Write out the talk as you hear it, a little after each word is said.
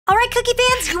Cookie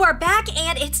fans, you are back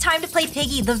and it's time to play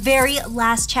Piggy. The very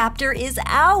last chapter is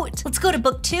out. Let's go to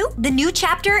book 2. The new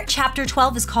chapter, chapter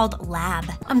 12, is called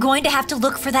Lab. I'm going to have to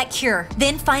look for that cure,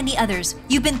 then find the others.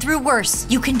 You've been through worse.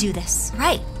 You can do this.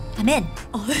 Right, I'm in.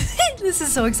 Oh, this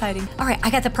is so exciting. All right, I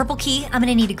got the purple key. I'm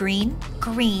gonna need a green.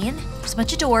 Green, there's a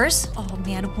bunch of doors. Oh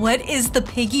man, what is the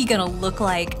Piggy gonna look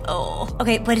like? Oh,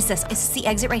 okay, what is this? Is this the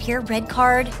exit right here? Red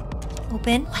card.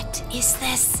 Open. What is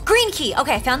this? Green key.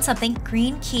 Okay, I found something.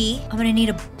 Green key. I'm gonna need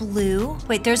a blue.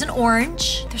 Wait, there's an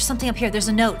orange. There's something up here. There's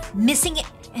a note. Missing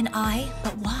an eye,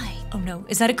 but why? Oh no,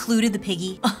 is that a clue to the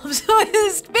Piggy? Oh, so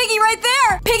it's Piggy right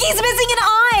there. Piggy's missing an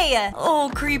eye.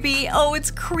 Oh, creepy. Oh, it's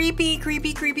creepy,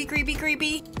 creepy, creepy, creepy,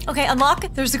 creepy. Okay,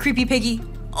 unlock. There's the creepy Piggy.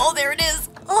 Oh, there it is.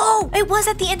 Oh, it was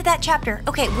at the end of that chapter.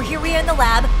 Okay, we are in the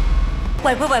lab.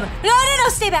 Wait. No,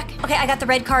 stay back. Okay, I got the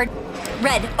red card.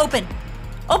 Red, open.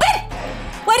 Open!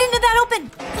 Why didn't that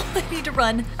open? Oh, I need to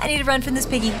run. I need to run from this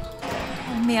Piggy.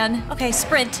 Oh man. Okay,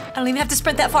 sprint. I don't even have to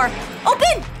sprint that far.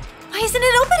 Open! Why isn't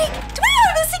it opening? Am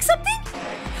I missing something?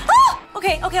 Oh!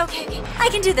 Okay. I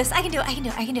can do this. I can do it. I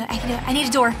need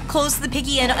a door. Close the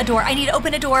Piggy in a door. I need to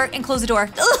open a door and close a door.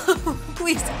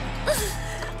 Please.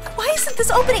 Why isn't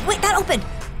this opening? Wait, that opened.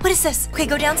 What is this? Okay,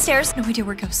 go downstairs. No idea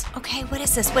where it goes. Okay, what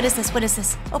is this?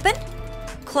 Open?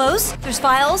 Close. There's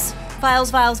files.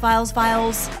 Files.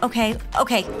 Okay.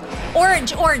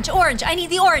 Orange. I need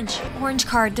the orange. Orange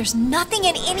card. There's nothing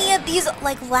in any of these,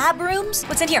 like, lab rooms.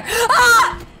 What's in here?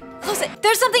 Ah! Close it.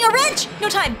 There's something, a wrench! No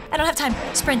time. I don't have time.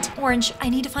 Sprint. Orange. I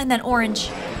need to find that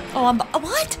orange. Oh,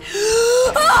 what?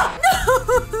 Ah! No!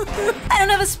 I don't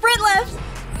have a sprint left.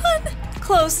 Run.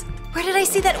 Close. Where did I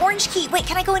see that orange key? Wait,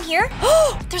 can I go in here?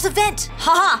 Oh, there's a vent.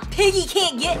 Haha, Piggy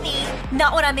can't get me.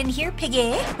 Not when I'm in here,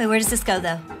 Piggy. Wait, where does this go,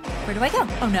 though? Where do I go?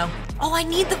 Oh, no. Oh, I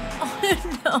need the... Oh,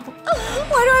 no.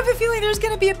 Why do I have a feeling there's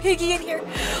gonna be a Piggy in here?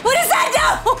 What is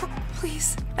that? No!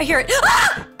 Please. I hear it.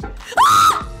 Ah!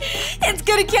 Ah! It's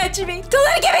gonna catch me. Don't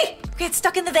let it get me! Okay, it's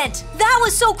stuck in the vent. That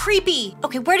was so creepy.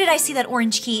 Okay, where did I see that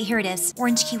orange key? Here it is.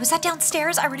 Orange key. Was that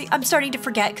downstairs? I'm starting to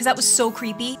forget because that was so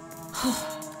creepy.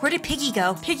 Where did Piggy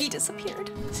go? Piggy disappeared.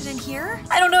 Is it in here?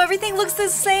 I don't know. Everything looks the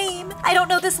same. I don't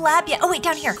know this lab yet. Oh, wait,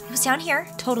 down here. It was down here.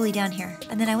 Totally down here.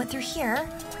 And then I went through here.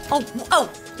 Oh,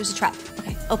 there's a trap.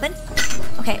 Okay, open.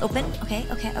 Okay, open. Okay,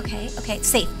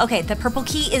 safe. Okay, the purple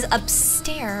key is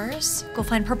upstairs. Go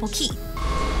find purple key.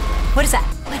 What is that?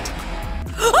 What?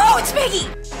 Oh, it's Piggy!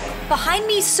 Behind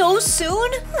me so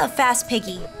soon? A fast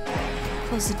Piggy.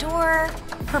 Close the door.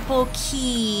 Purple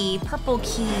key.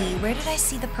 Where did I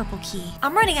see the purple key?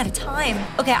 I'm running out of time.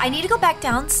 Okay, I need to go back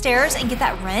downstairs and get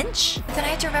that wrench. But then I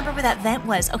have to remember where that vent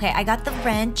was. Okay, I got the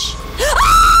wrench.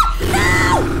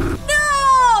 Ah!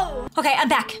 No! Okay, I'm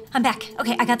back.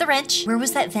 Okay, I got the wrench. Where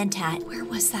was that vent at? Where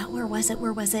was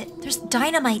it? There's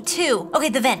dynamite too. Okay,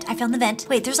 the vent. I found the vent.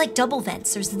 Wait, there's like double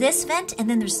vents. There's this vent and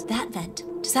then there's that vent.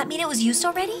 Does that mean it was used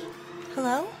already?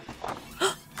 Hello?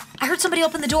 I heard somebody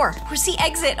open the door. Where's the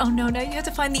exit? Oh no, now you have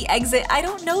to find the exit. I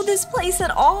don't know this place at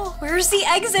all. Where's the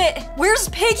exit? Where's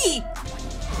Piggy?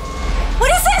 What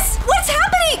is this? What's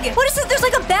happening? What is this? There's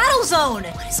like a battle zone.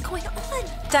 What is going on?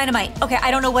 Dynamite. Okay,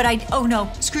 I don't know what oh no.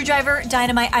 Screwdriver,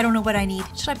 dynamite, I don't know what I need.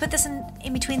 Should I put this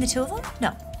in between the two of them?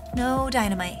 No. No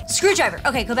dynamite. Screwdriver.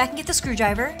 Okay, go back and get the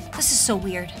screwdriver. This is so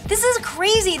weird. This is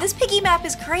crazy. This Piggy map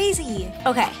is crazy.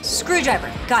 Okay,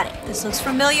 screwdriver. Got it. This looks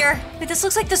familiar. Wait, this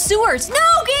looks like the sewers.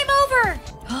 No, game over.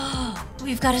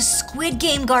 We've got a Squid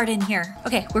Game guard in here.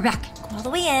 Okay, we're back. Go all the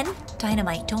way in.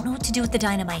 Dynamite. Don't know what to do with the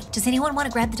dynamite. Does anyone want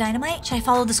to grab the dynamite? Should I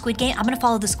follow the Squid Game? I'm gonna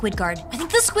follow the Squid Guard. I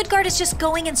think the Squid Guard is just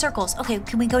going in circles. Okay,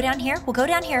 can we go down here? We'll go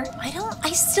down here.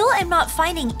 I still am not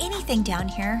finding anything down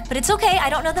here, but it's okay. I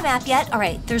don't know the map yet. All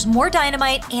right, there's more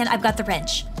dynamite and I've got the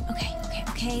wrench.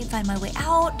 Okay, find my way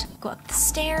out. Go up the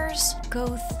stairs. Go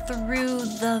through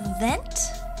the vent,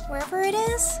 wherever it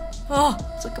is. Oh,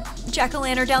 it's like a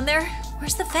jack-o'-lantern down there.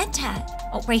 Where's the vent at?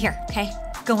 Oh, right here. Okay,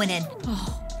 going in.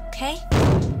 Oh, okay.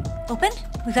 Open.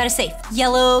 We've got a safe.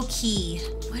 Yellow key.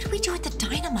 What do we do with the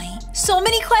dynamite? So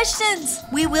many questions.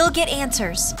 We will get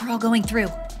answers. They're all going through.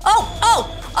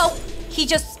 Oh! He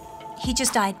just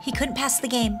died. He couldn't pass the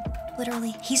game.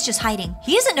 Literally. He's just hiding.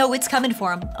 He doesn't know it's coming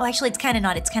for him. Oh, actually, it's kind of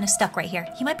not. It's kind of stuck right here.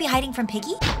 He might be hiding from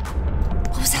Piggy.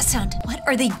 What was that sound? What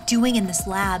are they doing in this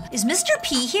lab? Is Mr.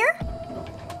 P here?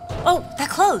 Oh, that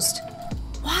closed.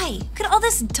 Why? Look at all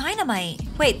this dynamite.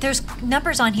 Wait, there's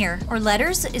numbers on here, or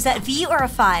letters. Is that V or a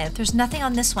 5? There's nothing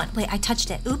on this one. Wait, I touched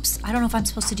it. Oops, I don't know if I'm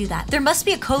supposed to do that. There must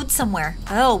be a code somewhere.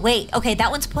 Oh, wait. Okay, that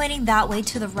one's pointing that way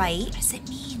to the right. What does it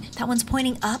mean? That one's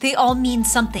pointing up. They all mean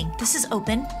something. This is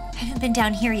open. I haven't been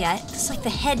down here yet. It's like the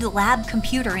head lab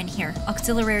computer in here.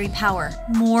 Auxiliary power.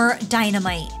 More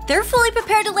dynamite. They're fully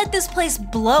prepared to let this place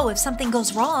blow if something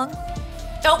goes wrong.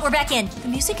 Oh, we're back in. The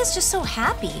music is just so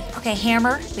happy. Okay,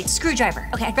 hammer. Wait, screwdriver.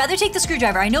 Okay, I'd rather take the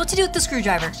screwdriver. I know what to do with the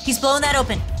screwdriver. He's blowing that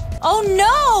open. Oh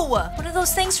no! One of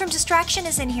those things from Distraction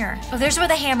is in here. Oh, there's where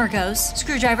the hammer goes.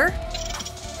 Screwdriver.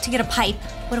 To get a pipe.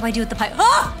 What do I do with the pipe?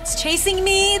 Oh! It's chasing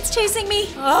me. It's chasing me.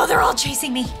 Oh, they're all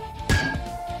chasing me.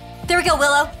 There we go,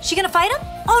 Willow. She gonna fight him?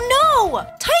 Oh no!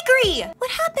 Tigry! What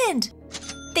happened?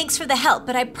 Thanks for the help,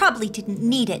 but I probably didn't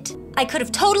need it. I could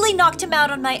have totally knocked him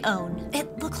out on my own.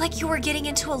 It looked like you were getting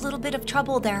into a little bit of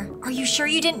trouble there. Are you sure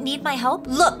you didn't need my help?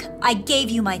 Look, I gave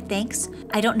you my thanks.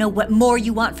 I don't know what more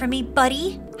you want from me,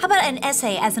 buddy. How about an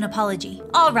essay as an apology?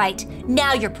 All right,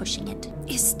 now you're pushing it.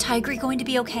 Is Tigry going to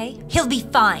be okay? He'll be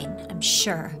fine, I'm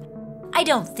sure. I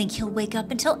don't think he'll wake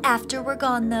up until after we're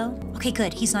gone, though. Okay,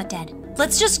 good, he's not dead.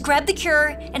 Let's just grab the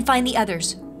cure and find the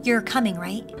others. You're coming,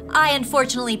 right? I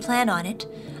unfortunately plan on it.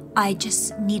 I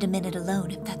just need a minute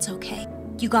alone, if that's okay.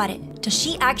 You got it. Does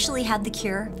she actually have the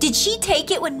cure? Did she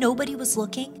take it when nobody was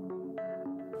looking?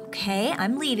 Okay,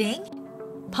 I'm leaving.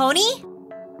 Pony?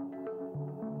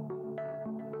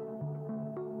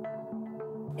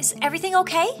 Is everything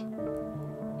okay?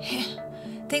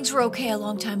 Things were okay a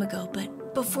long time ago,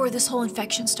 but before this whole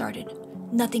infection started,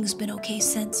 nothing's been okay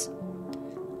since.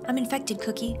 I'm infected,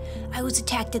 Cookie. I was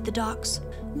attacked at the docks.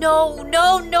 No,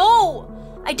 no,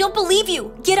 no! I don't believe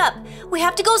you! Get up! We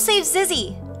have to go save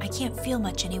Zizzy! I can't feel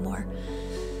much anymore.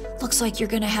 Looks like you're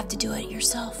gonna have to do it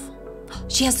yourself.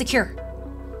 She has the cure.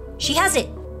 She has it!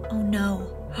 Oh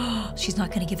no. She's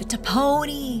not gonna give it to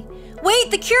Pony.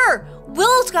 Wait, the cure!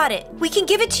 Willow's got it! We can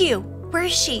give it to you! Where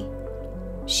is she?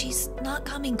 She's not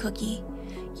coming, Cookie.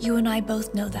 You and I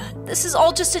both know that. This is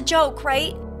all just a joke,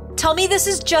 right? Tell me this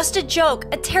is just a joke.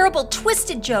 A terrible,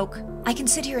 twisted joke. I can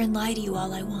sit here and lie to you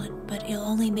all I want, but it'll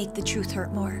only make the truth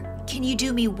hurt more. Can you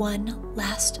do me one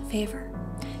last favor?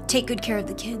 Take good care of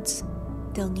the kids.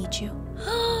 They'll need you.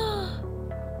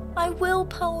 I will,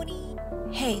 Pony.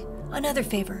 Hey, another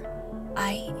favor.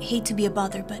 I hate to be a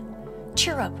bother, but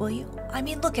cheer up, will you? I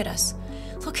mean, look at us.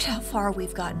 Look at how far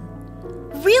we've gotten.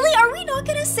 Really? Are we not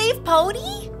gonna save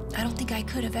Pony? I don't think I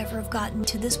could have ever have gotten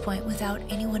to this point without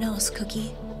anyone else,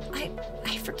 Cookie.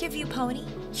 I forgive you, Pony.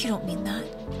 You don't mean that.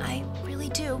 I really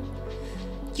do.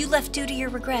 You left due to your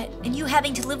regret, and you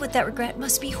having to live with that regret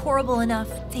must be horrible enough.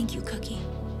 Thank you, Cookie.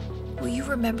 Will you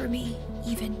remember me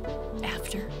even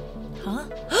after?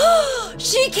 Huh?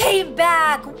 She came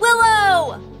back!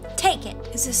 Willow! Take it.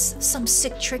 Is this some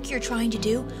sick trick you're trying to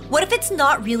do? What if it's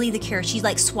not really the cure? She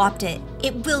like swapped it.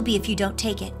 It will be if you don't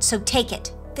take it, so take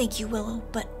it. Thank you, Willow,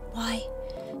 but why?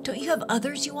 Don't you have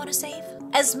others you want to save?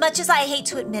 As much as I hate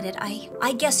to admit it,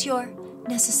 I guess you're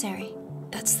necessary.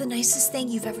 That's the nicest thing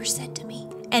you've ever said to me.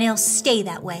 And it'll stay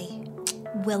that way.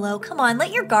 Willow, come on,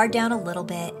 let your guard down a little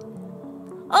bit.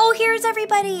 Oh, here's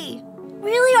everybody.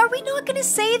 Really, are we not gonna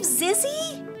save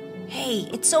Zizzy? Hey,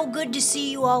 it's so good to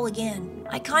see you all again.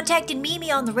 I contacted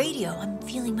Mimi on the radio. I'm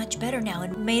feeling much better now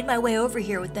and made my way over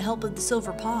here with the help of the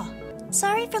Silver Paw.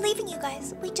 Sorry for leaving you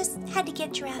guys. We just had to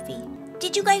get Giraffe.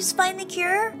 Did you guys find the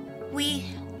cure?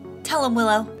 Tell him,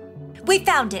 Willow. We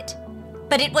found it,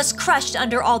 but it was crushed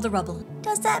under all the rubble.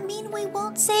 Does that mean we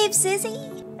won't save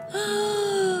Zizzy?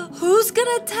 Who's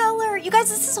gonna tell her? You guys,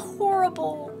 this is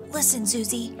horrible. Listen,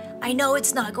 Susie, I know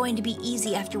it's not going to be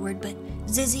easy afterward, but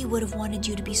Zizzy would have wanted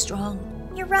you to be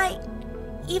strong. You're right.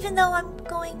 Even though I'm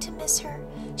going to miss her,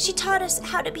 she taught us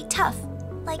how to be tough,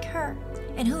 like her.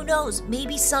 And who knows,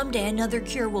 maybe someday another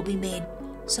cure will be made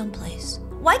someplace.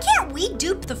 Why can't we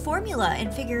dupe the formula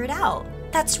and figure it out?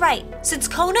 That's right. Since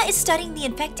Kona is studying the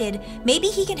infected, maybe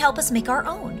he can help us make our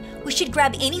own. We should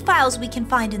grab any files we can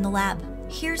find in the lab.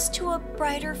 Here's to a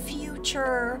brighter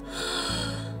future.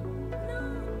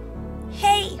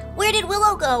 Hey, where did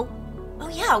Willow go? Oh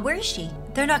yeah, where is she?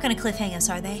 They're not gonna cliffhang us,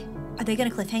 are they? Are they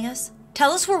gonna cliffhang us?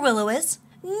 Tell us where Willow is.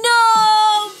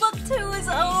 No! Book 2 is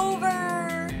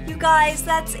over! You guys,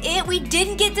 that's it. We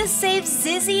didn't get to save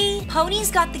Zizzy.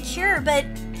 Pony's got the cure, but,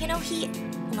 you know, he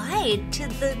lied to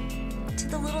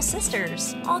the little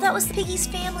sisters. Oh, that was Piggy's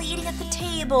family eating at the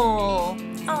table.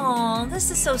 Oh, this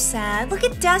is so sad. Look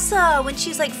at Dessa when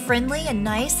she's like friendly and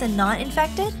nice and not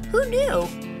infected. Who knew?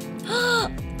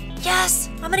 Yes,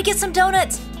 I'm gonna get some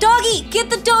donuts. Doggy, get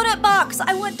the donut box.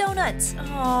 I want donuts.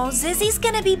 Oh, Zizzy's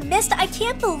gonna be missed. I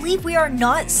can't believe we are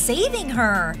not saving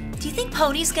her. Do you think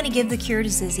Pony's gonna give the cure to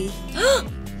Zizzy?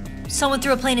 Someone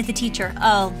threw a plane at the teacher.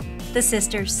 Oh, the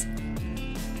sisters.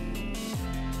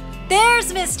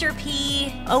 There's Mr.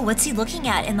 P. Oh, what's he looking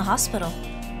at in the hospital?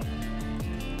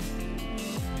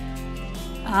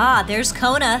 Ah, there's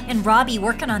Kona and Robbie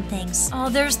working on things. Oh,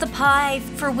 there's the pie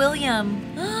for William.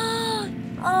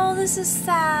 Oh, this is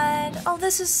sad. Oh,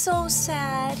 this is so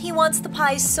sad. He wants the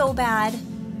pie so bad.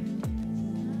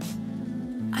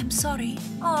 I'm sorry.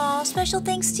 Oh, special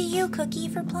thanks to you, Cookie,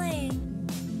 for playing.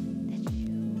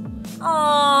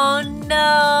 Oh,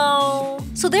 no.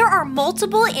 So there are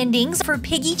multiple endings for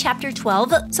Piggy Chapter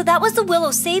 12. So that was the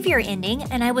Willow Savior ending,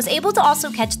 and I was able to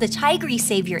also catch the Tigry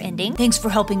Savior ending. Thanks for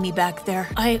helping me back there.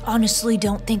 I honestly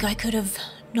don't think I could have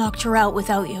knocked her out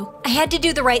without you. I had to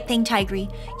do the right thing, Tigry.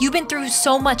 You've been through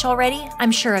so much already,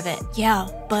 I'm sure of it. Yeah,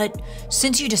 but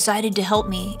since you decided to help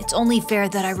me, it's only fair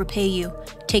that I repay you.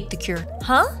 Take the cure.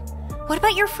 Huh? What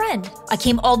about your friend? I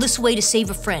came all this way to save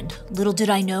a friend. Little did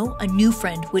I know, a new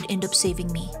friend would end up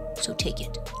saving me. So take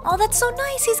it. Oh, that's so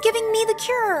nice. He's giving me the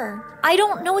cure. I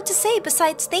don't know what to say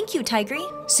besides thank you, Tigry.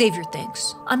 Save your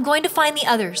thanks. I'm going to find the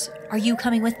others. Are you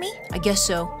coming with me? I guess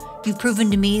so. You've proven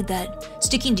to me that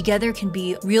sticking together can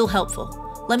be real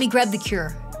helpful. Let me grab the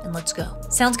cure and let's go.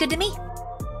 Sounds good to me.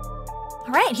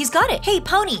 All right, he's got it. Hey,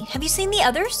 Pony, have you seen the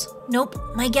others? Nope.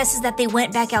 My guess is that they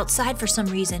went back outside for some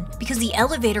reason because the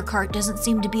elevator cart doesn't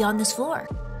seem to be on this floor.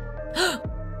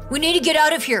 We need to get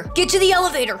out of here. Get to the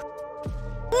elevator.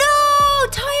 No,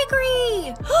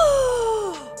 Tigry!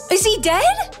 Is he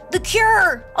dead? The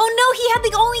cure. Oh no, he had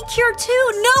the only cure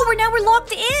too. No, we're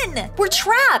locked in. We're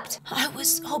trapped. I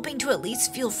was hoping to at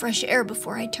least feel fresh air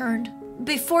before I turned.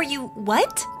 Before you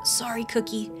what? Sorry,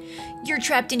 Cookie. You're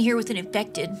trapped in here with an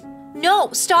infected. No,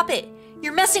 stop it.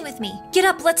 You're messing with me. Get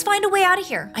up, let's find a way out of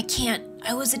here. I can't.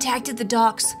 I was attacked at the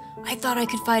docks. I thought I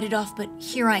could fight it off, but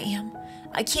here I am.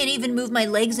 I can't even move my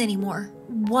legs anymore.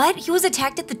 What? He was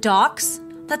attacked at the docks?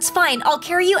 That's fine. I'll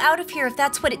carry you out of here if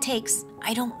that's what it takes.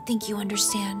 I don't think you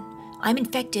understand. I'm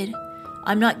infected.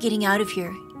 I'm not getting out of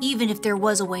here, even if there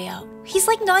was a way out. He's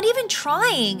like not even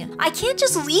trying. I can't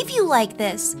just leave you like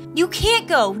this. You can't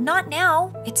go. Not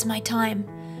now. It's my time.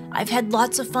 I've had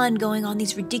lots of fun going on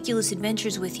these ridiculous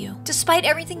adventures with you. Despite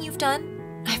everything you've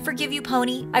done, I forgive you,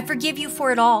 Pony. I forgive you for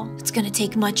it all. It's gonna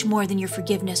take much more than your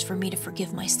forgiveness for me to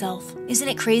forgive myself. Isn't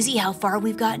it crazy how far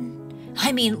we've gotten?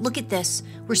 I mean, look at this.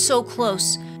 We're so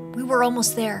close. We were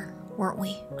almost there, weren't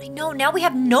we? I know, now we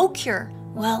have no cure.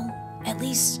 Well, at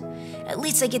least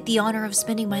I get the honor of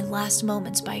spending my last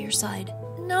moments by your side.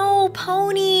 No,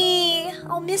 Pony.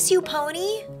 I'll miss you,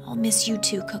 Pony. I'll miss you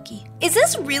too, Cookie. Is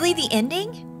this really the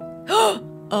ending?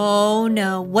 Oh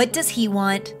no, what does he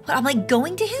want? What, am I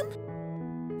going to him?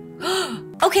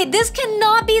 Okay, this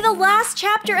cannot be the last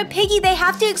chapter of Piggy. They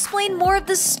have to explain more of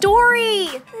the story.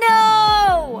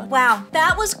 No! Wow,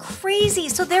 that was crazy.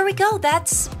 So there we go.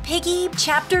 That's Piggy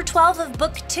chapter 12 of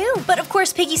book 2. But of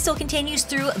course, Piggy still continues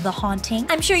through the haunting.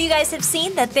 I'm sure you guys have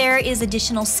seen that there is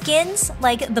additional skins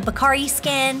like the Bakari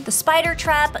skin, the spider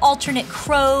trap, alternate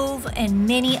Crove, and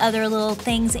many other little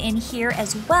things in here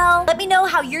as well. Let me know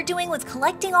how you're doing with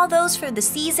collecting all those for the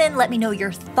season. Let me know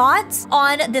your thoughts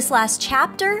on this last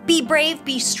chapter. Be brave,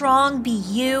 be strong, be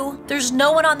you. There's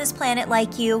no one on this planet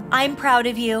like you. I'm proud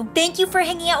of you. Thank you for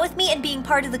hanging out with me and being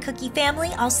part of the Cookie family.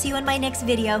 I'll see you in my next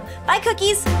video. Bye,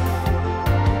 cookies!